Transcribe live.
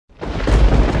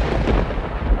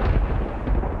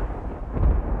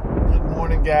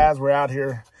morning, guys. We're out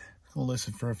here going to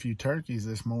listen for a few turkeys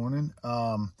this morning.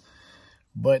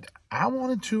 But I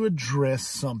wanted to address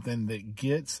something that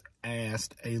gets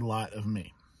asked a lot of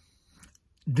me.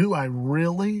 Do I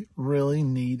really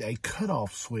need a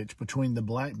cutoff switch between the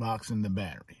black box and the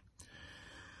battery?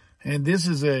 And this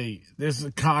is a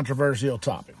controversial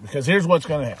topic, because here's what's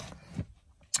going to happen.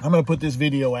 I'm going to put this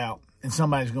video out and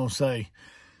somebody's going to say,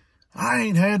 I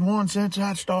ain't had one since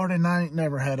I started and I ain't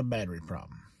never had a battery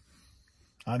problem.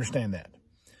 I understand that.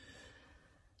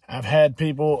 I've had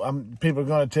people are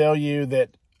going to tell you that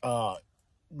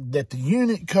that the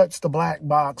unit cuts the black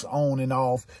box on and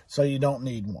off, so you don't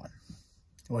need one.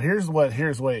 Well, here's the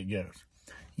way it goes.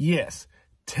 Yes,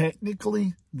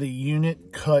 technically the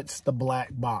unit cuts the black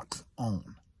box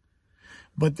on,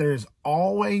 but there's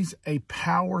always a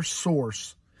power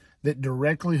source that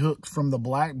directly hooks from the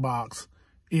black box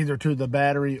either to the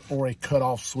battery or a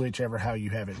cutoff switch, ever how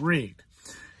you have it rigged.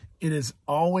 It is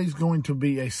always going to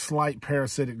be a slight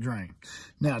parasitic drain.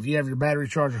 Now, if you have your battery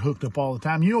charger hooked up all the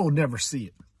time, you will never see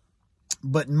it.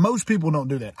 But most people don't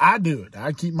do that. I do it.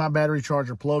 I keep my battery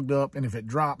charger plugged up, and if it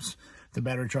drops, the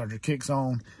battery charger kicks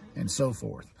on, and so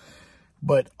forth.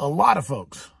 But a lot of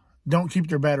folks don't keep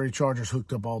their battery chargers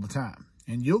hooked up all the time.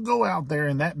 And you'll go out there,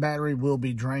 and that battery will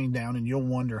be drained down, and you'll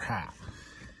wonder how.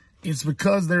 It's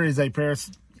because there is a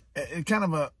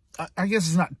I guess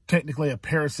it's not technically a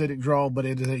parasitic draw, but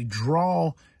it is a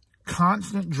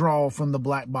constant draw from the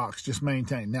black box, just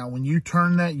maintained. Now, when you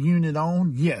turn that unit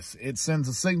on, yes, it sends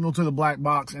a signal to the black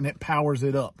box and it powers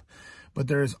it up. But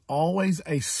there is always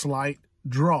a slight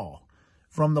draw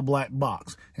from the black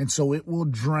box, and so it will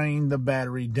drain the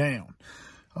battery down.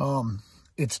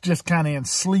 It's just kind of in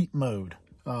sleep mode,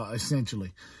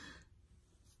 essentially.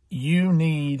 You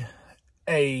need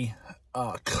a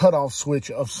cutoff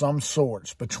switch of some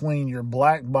sorts between your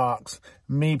black box.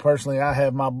 Me personally, I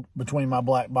have between my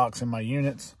black box and my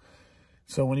units.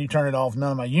 So when you turn it off,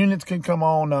 none of my units can come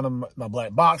on, none of my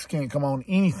black box can't come on,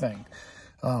 anything.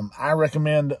 I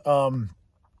recommend,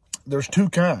 there's two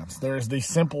kinds. There's the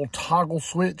simple toggle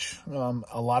switch.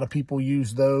 A lot of people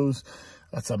use those.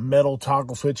 That's a metal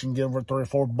toggle switch. You can get them for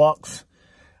 $3 or $4.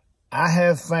 I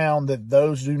have found that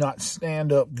those do not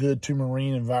stand up good to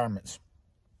marine environments.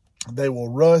 They will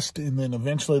rust, and then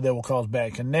eventually they will cause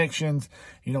bad connections.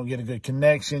 You don't get a good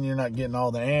connection. You're not getting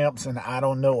all the amps, and I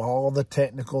don't know all the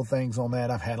technical things on that.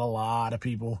 I've had a lot of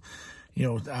people,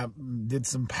 I did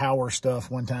some power stuff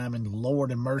one time, and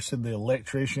Lord have mercy, the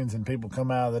electricians and people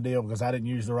come out of the deal because I didn't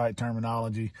use the right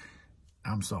terminology.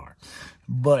 I'm sorry.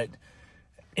 But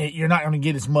you're not going to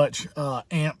get as much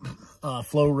amp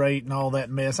flow rate and all that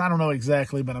mess. I don't know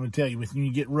exactly, but I'm going to tell you, when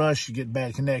you get rush, you get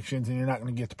bad connections, and you're not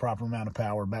going to get the proper amount of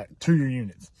power back to your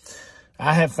units.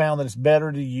 I have found that it's better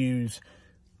to use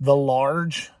the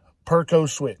large Perco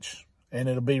switch, and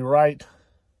it'll be right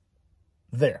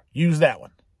there. Use that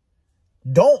one.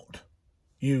 Don't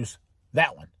use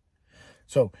that one.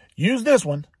 So use this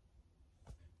one,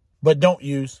 but don't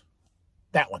use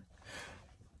that one.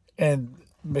 And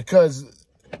because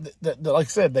like I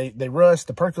said, they rust.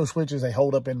 The Perco switches, they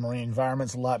hold up in marine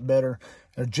environments a lot better.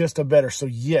 They're just better. So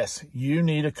yes, you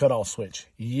need a cutoff switch.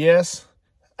 Yes,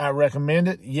 I recommend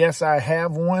it. Yes, I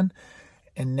have one.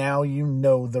 And now you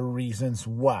know the reasons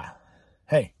why.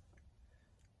 Hey,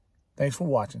 thanks for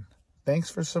watching. Thanks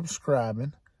for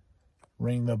subscribing.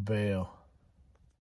 Ring the bell.